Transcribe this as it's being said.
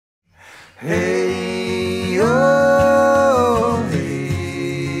Hey, oh,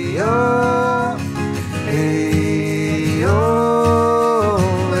 hey, oh, hey, oh,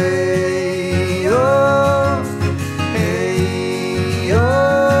 hey, oh, hey,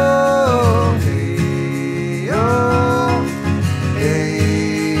 oh, hey, oh,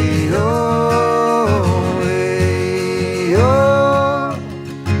 hey, oh, hey, oh.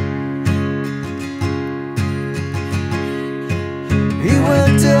 He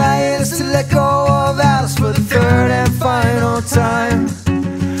went to Hyannis to let go of Alice for the third and final time.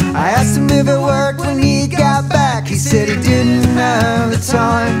 I asked him if it worked when he got back. He said he didn't have the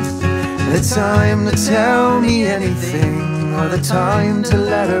time to tell me anything, or the time to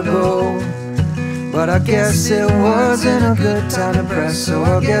let her go. But I guess it wasn't a good time to press, so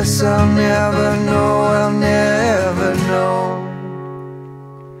I guess I'll never know, I'll never know.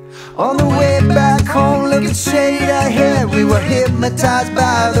 On the way back home, looking straight ahead, we were hypnotized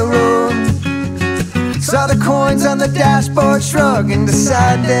by the road. Saw the coins on the dashboard shrug and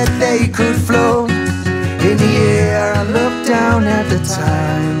decided that they could float. In the air, I looked down at the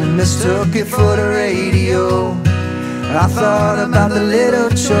time and mistook it for the radio. I thought about the little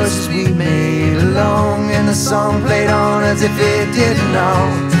choices we made along, and the song played on as if it didn't know.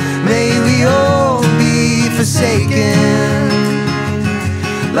 May we all be forsaken,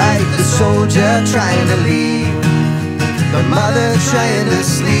 like the soldier trying to leave, the mother trying to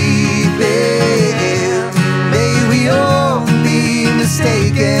sleep in. May we all be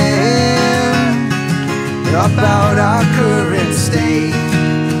mistaken about our current state,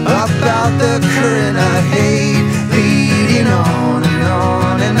 about the current of hate, leading on and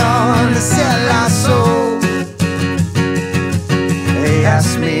on and on to sell our soul. They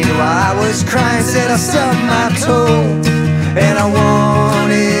asked me why I was crying, said I stubbed my toe, and I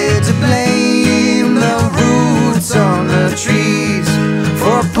wanted to blame the roots on the trees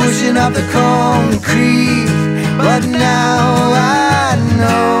for pushing up the concrete, but now I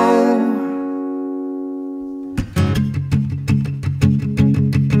know.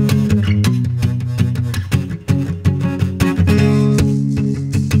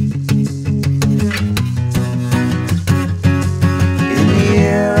 In the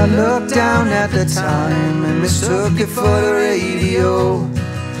air, I looked down at the time and mistook it for the radio.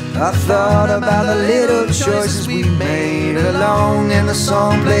 I thought about the little choices we made along, and the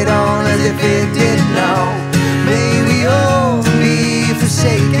song played on as if it didn't know. May we all be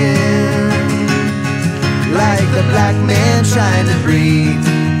forsaken, like the black man trying to breathe,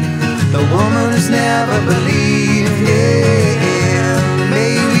 the woman who's never believed. Yeah,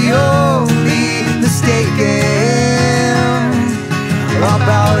 may we all be mistaken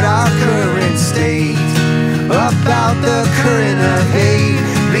about our current state, about the current of hate,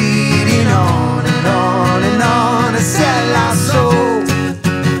 bleeding on and on and on to sell our soul.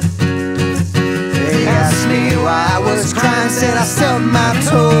 They asked me why I was crying, said I stubbed my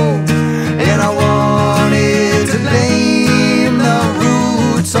toe, and I wanted to blame the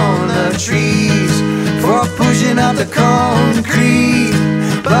roots on the trees for pushing up the concrete,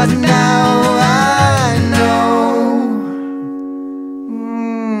 but now I know.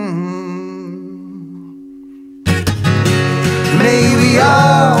 May we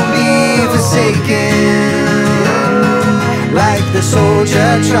all be forsaken, like the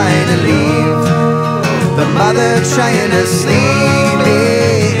soldier trying to leave, the mother trying to sleep.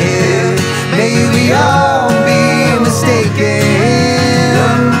 Yeah. May we all be mistaken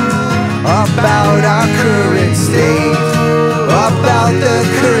about our current state, about the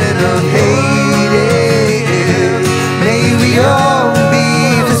current of hate. Yeah. May we all be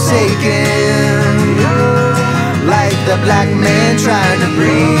forsaken, like the black man trying to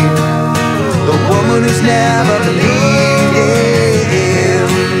breathe, the woman who's never believed. Yeah.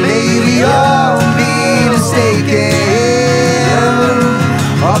 May we all be mistaken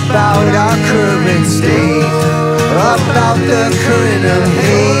about our current state, about the current of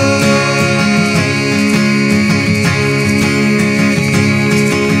hate.